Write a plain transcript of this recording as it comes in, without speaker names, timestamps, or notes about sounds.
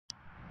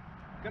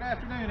Good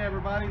afternoon,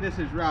 everybody. This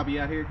is Robbie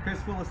out here at Kris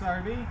Willis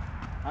RV.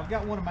 I've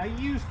got one of my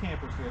used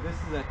campers here. This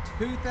is a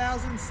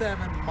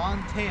 2007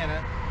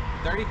 Montana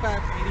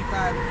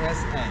 3585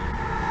 SA.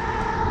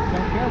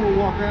 Okay, we'll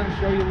walk around and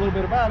show you a little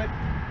bit about it.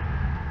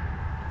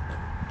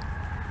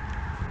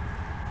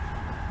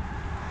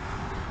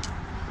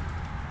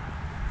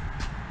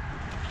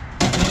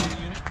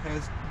 The unit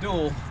has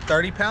dual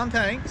 30-pound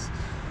tanks,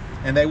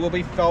 and they will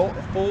be full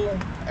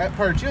at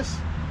purchase.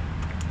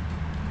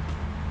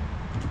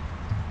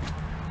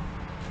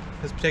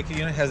 This particular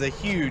unit has a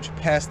huge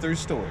pass-through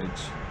storage.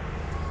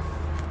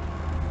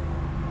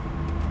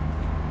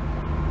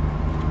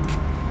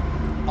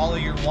 All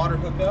of your water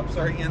hookups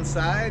are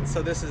inside,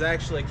 so this is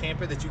actually a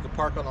camper that you can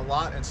park on a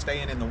lot and stay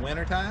in the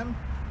winter time.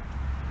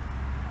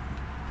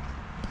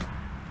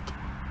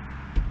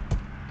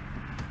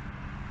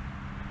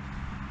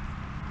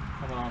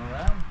 Coming on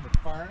around with the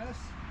furnace,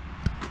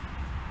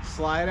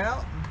 slide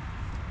out.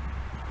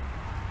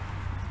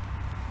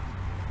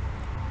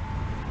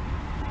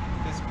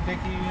 This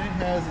particular unit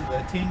has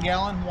a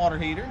 10-gallon water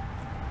heater,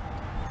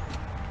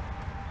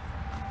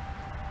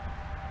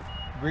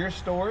 rear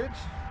storage,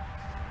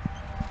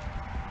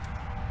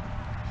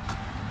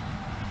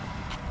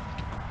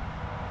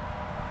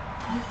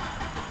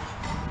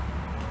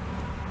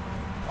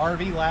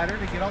 RV ladder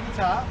to get on the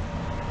top,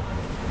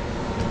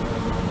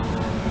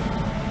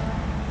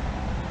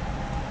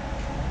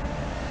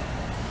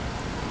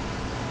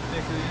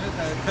 this unit,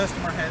 the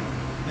customer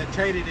that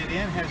traded it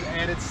in has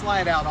added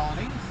slide out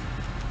awnings.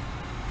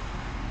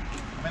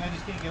 I mean, I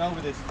just can't get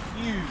over this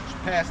huge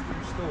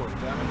pass-through storage.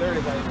 I mean, there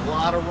is a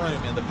lot of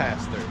room in the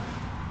pass-through.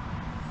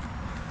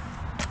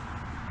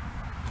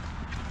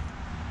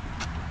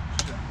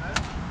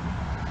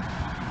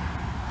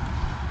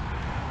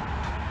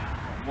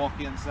 Walk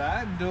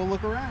inside and do a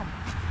look around.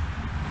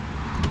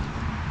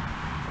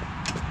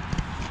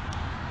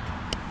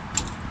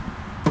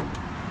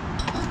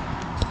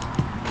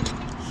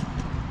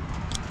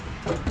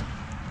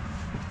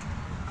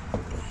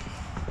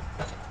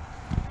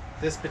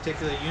 This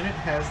particular unit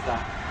has the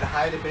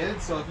height of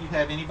bed, so if you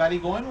have anybody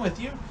going with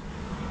you,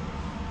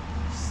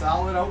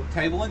 solid oak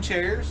table and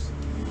chairs,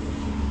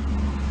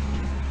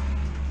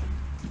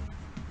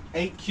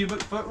 8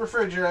 cubic foot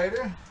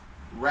refrigerator,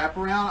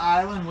 wraparound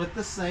island with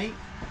the sink,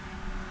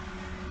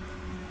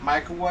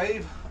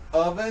 microwave,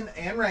 oven,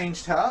 and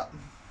range top.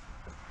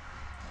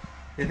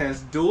 It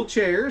has dual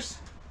chairs.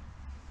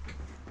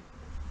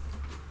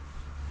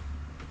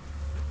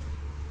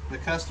 The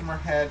customer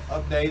had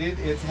updated.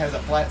 It has a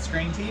flat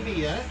screen TV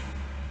in it,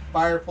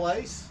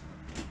 fireplace,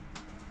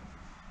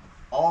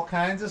 all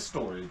kinds of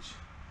storage.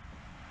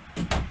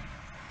 We're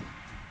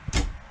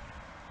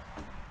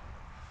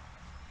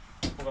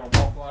going to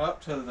walk on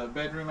up to the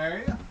bedroom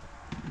area.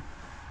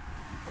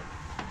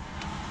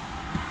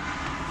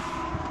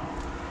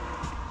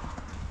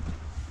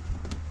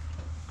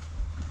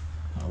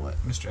 I'll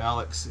let Mr.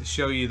 Alex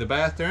show you the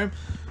bathroom.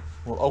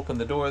 We'll open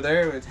the door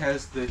there. It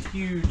has the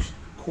huge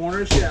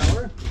corner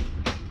shower.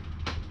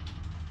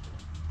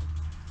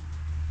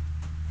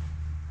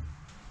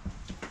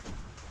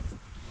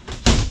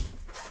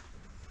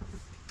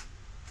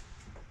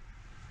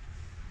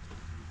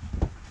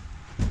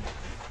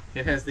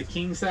 It has the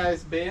king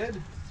size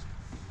bed,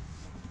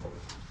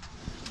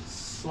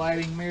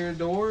 sliding mirror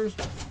doors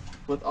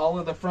with all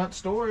of the front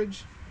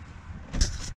storage.